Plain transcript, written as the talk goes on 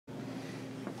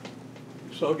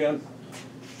So again,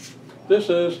 this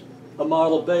is a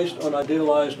model based on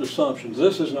idealized assumptions.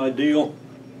 This is an ideal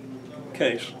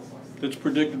case that's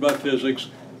predicted by physics,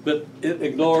 but it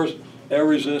ignores air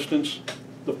resistance,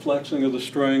 the flexing of the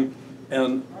string,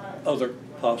 and other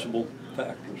possible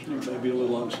factors. You may be a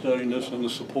little unsteadiness in the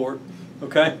support.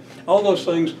 Okay? All those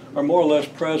things are more or less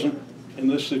present in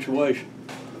this situation.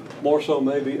 More so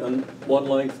maybe in one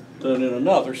length than in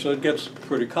another, so it gets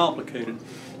pretty complicated.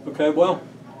 Okay, well,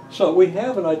 so we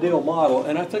have an ideal model,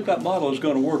 and I think that model is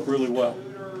going to work really well.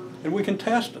 And we can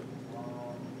test it.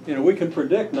 You know, we can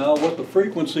predict now what the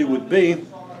frequency would be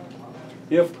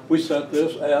if we set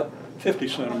this at 50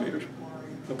 centimeters.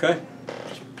 Okay?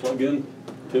 Just plug in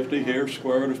 50 here,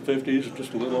 square root of 50 is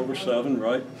just a little over 7,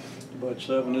 right? Divide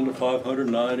 7 into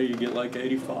 590, you get like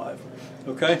 85.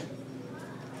 Okay?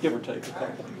 Give or take a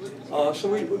couple. So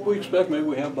we expect maybe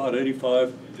we have about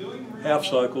 85 half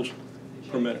cycles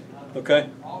per minute. Okay?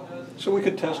 So we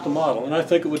could test the model, and I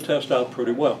think it would test out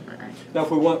pretty well. Now,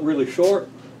 if we went really short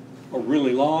or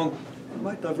really long, it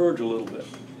might diverge a little bit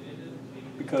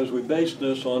because we based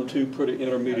this on two pretty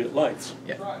intermediate lengths.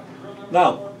 Yeah.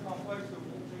 Now,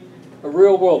 a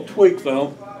real-world tweak,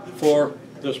 though, for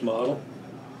this model,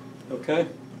 okay,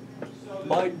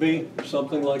 might be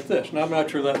something like this. Now, I'm not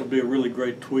sure that would be a really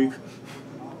great tweak,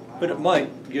 but it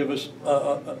might give us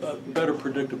a better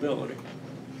predictability.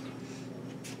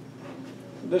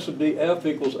 This would be f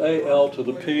equals al to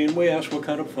the p, and we ask what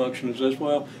kind of function is this?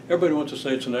 Well, everybody wants to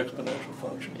say it's an exponential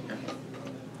function.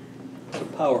 It's a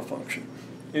power function.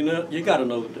 You know, you got to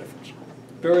know the difference.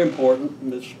 Very important,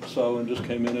 and just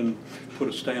came in and put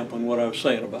a stamp on what I was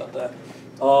saying about that.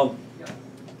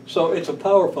 So it's a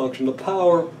power function. The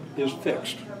power is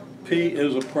fixed. P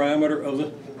is a parameter of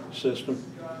the system,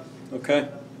 okay?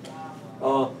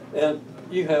 And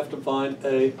you have to find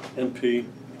A and P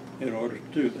in order to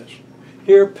do this.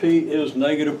 Here P is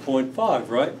negative 0.5,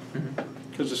 right?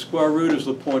 Because the square root is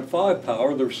the 0.5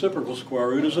 power, the reciprocal square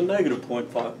root is a negative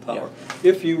 0.5 power. Yeah.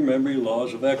 If you remember your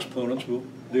laws of exponents, we'll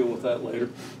deal with that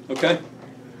later, okay?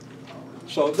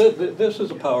 So this is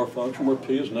a power function where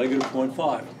P is negative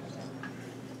 0.5.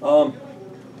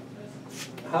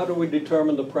 How do we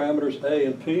determine the parameters A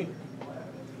and P?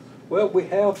 Well, we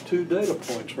have two data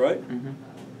points, right?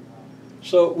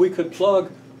 So we could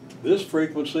plug this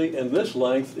frequency and this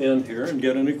length in here and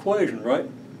get an equation, right?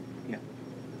 Yeah.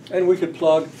 And we could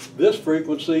plug this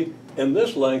frequency and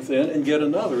this length in and get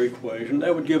another equation.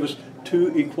 That would give us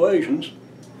two equations.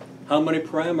 How many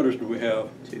parameters do we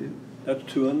have? Two. That's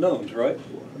two unknowns, right?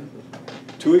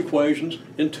 Two equations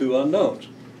and two unknowns.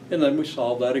 And then we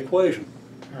solve that equation.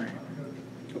 All right.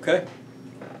 Okay?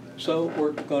 So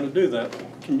we're going to do that.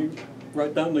 Can you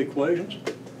write down the equations?